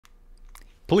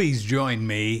Please join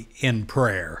me in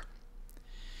prayer.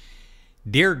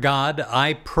 Dear God,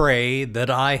 I pray that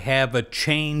I have a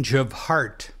change of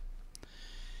heart,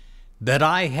 that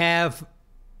I have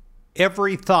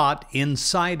every thought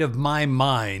inside of my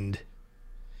mind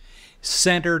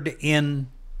centered in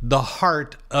the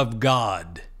heart of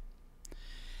God,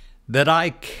 that I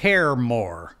care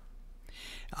more.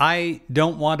 I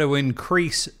don't want to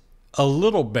increase a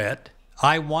little bit.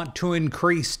 I want to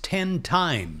increase 10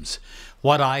 times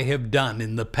what I have done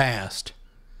in the past.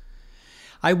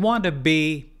 I want to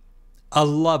be a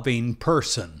loving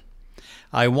person.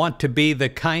 I want to be the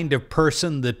kind of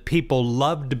person that people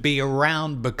love to be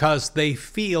around because they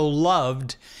feel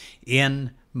loved in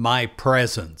my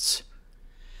presence.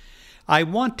 I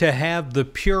want to have the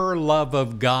pure love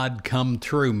of God come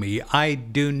through me. I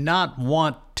do not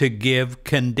want to give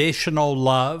conditional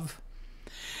love.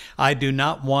 I do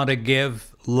not want to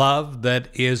give love that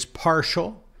is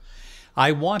partial.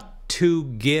 I want to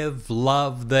give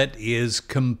love that is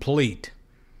complete.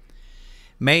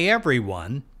 May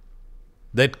everyone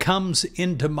that comes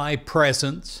into my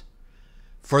presence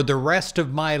for the rest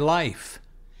of my life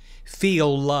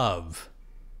feel love.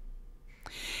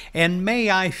 And may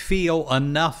I feel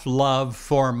enough love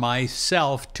for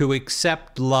myself to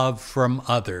accept love from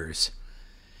others.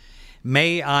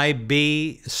 May I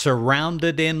be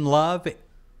surrounded in love,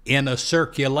 in a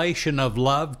circulation of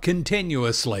love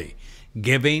continuously,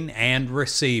 giving and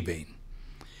receiving.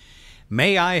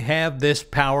 May I have this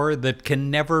power that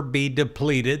can never be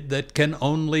depleted, that can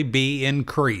only be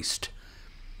increased.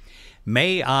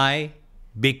 May I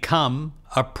become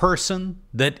a person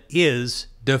that is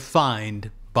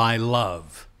defined by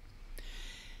love.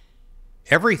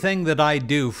 Everything that I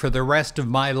do for the rest of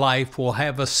my life will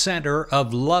have a center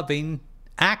of loving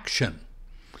action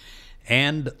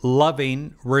and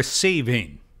loving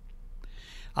receiving.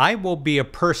 I will be a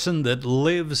person that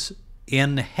lives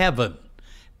in heaven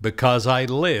because I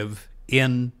live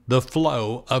in the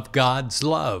flow of God's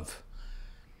love.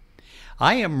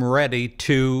 I am ready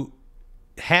to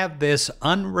have this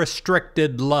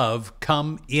unrestricted love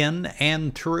come in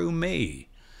and through me.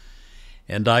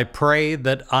 And I pray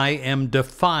that I am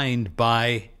defined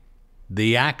by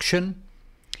the action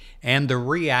and the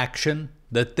reaction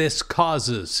that this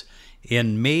causes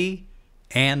in me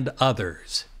and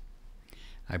others.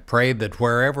 I pray that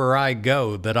wherever I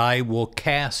go, that I will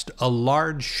cast a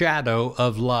large shadow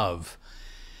of love,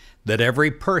 that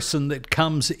every person that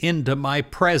comes into my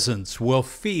presence will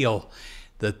feel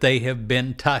that they have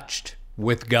been touched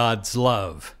with God's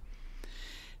love.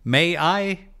 May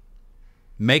I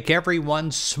make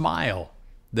everyone smile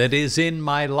that is in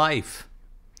my life,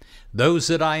 those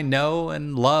that I know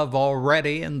and love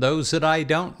already and those that I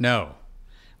don't know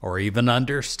or even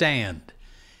understand.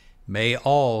 May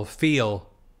all feel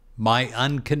my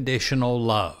unconditional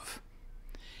love.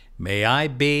 May I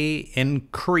be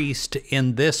increased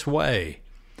in this way,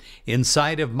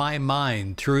 inside of my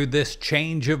mind, through this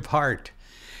change of heart,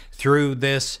 through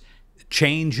this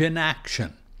change in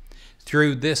action,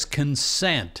 through this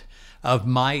consent of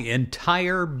my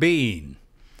entire being.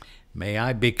 May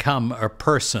I become a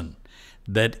person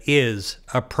that is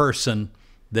a person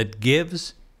that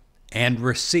gives and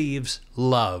receives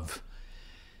love,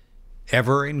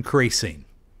 ever increasing,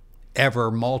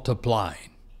 ever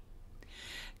multiplying.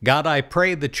 God, I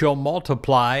pray that you'll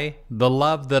multiply the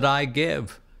love that I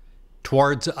give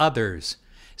towards others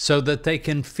so that they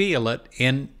can feel it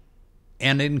in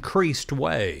an increased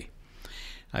way.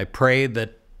 I pray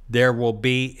that there will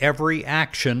be every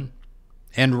action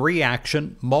and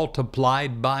reaction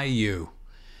multiplied by you,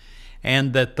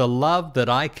 and that the love that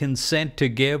I consent to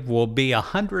give will be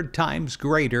 100 times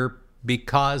greater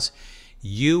because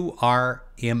you are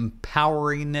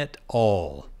empowering it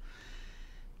all.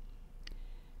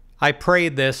 I pray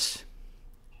this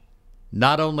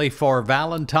not only for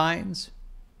Valentine's,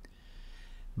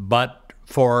 but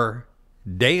for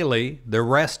daily the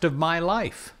rest of my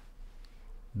life,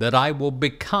 that I will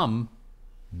become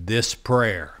this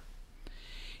prayer.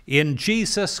 In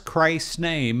Jesus Christ's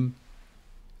name,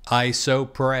 I so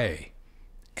pray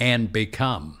and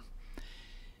become.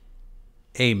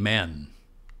 Amen.